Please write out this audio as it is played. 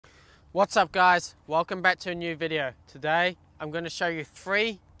What's up guys, welcome back to a new video. Today I'm going to show you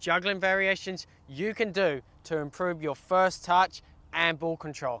 3 juggling variations you can do to improve your first touch and ball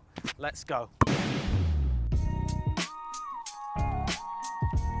control. Let's go.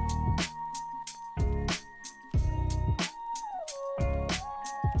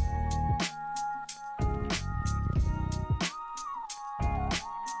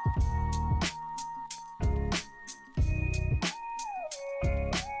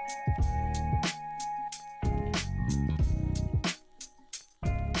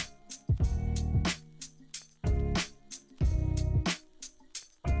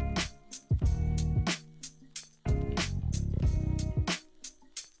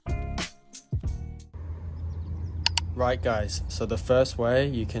 Right guys, so the first way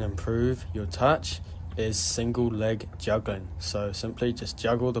you can improve your touch is single leg juggling. So simply just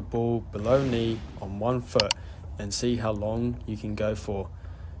juggle the ball below knee on one foot and see how long you can go for.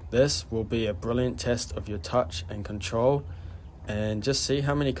 This will be a brilliant test of your touch and control, and just see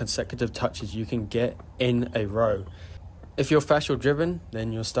how many consecutive touches you can get in a row. If you're fascial driven,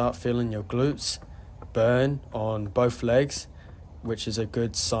 then you'll start feeling your glutes burn on both legs, which is a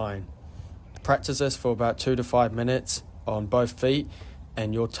good sign. Practice this for about 2 to 5 minutes on both feet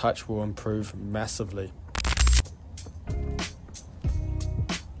and your touch will improve massively.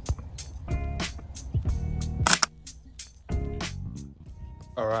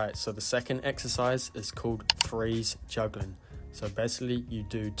 Alright, so the second exercise is called freeze juggling. So basically you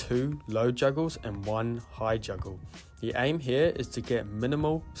do 2 low juggles and 1 high juggle. The aim here is to get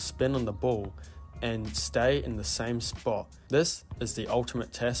minimal spin on the ball and stay in the same spot. This is the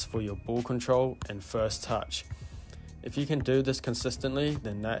ultimate test for your ball control and first touch. If you can do this consistently,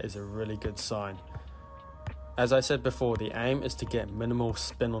 then that is a really good sign. As I said before, the aim is to get minimal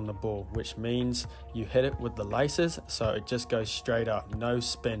spin on the ball, which means you hit it with the laces so it just goes straight up, no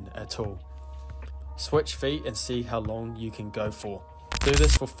spin at all. Switch feet and see how long you can go for. Do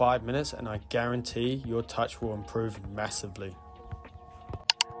this for 5 minutes and I guarantee your touch will improve massively.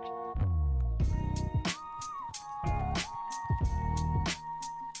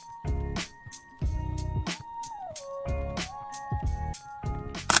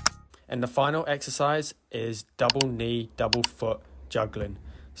 And the final exercise is double knee, double foot juggling.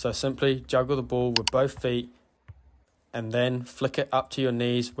 So simply juggle the ball with both feet and then flick it up to your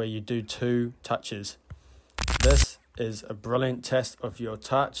knees where you do 2 touches. This is a brilliant test of your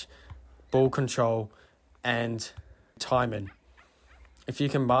touch, ball control and timing. If you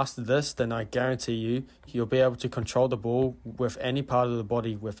can master this, then I guarantee you'll be able to control the ball with any part of the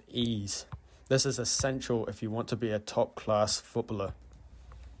body with ease. This is essential if you want to be a top class footballer.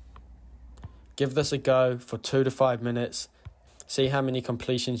 Give this a go for 2 to 5 minutes, see how many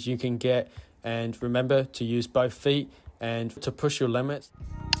completions you can get, and remember to use both feet and to push your limits.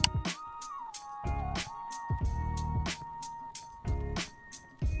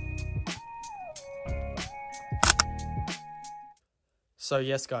 So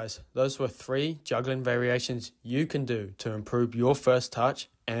yes guys, those were 3 juggling variations you can do to improve your first touch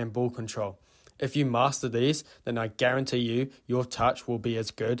and ball control. If you master these, then I guarantee you your touch will be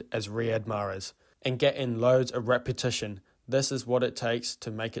as good as Mahrez. And get in loads of repetition. This is what it takes to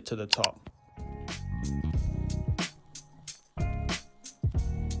make it to the top.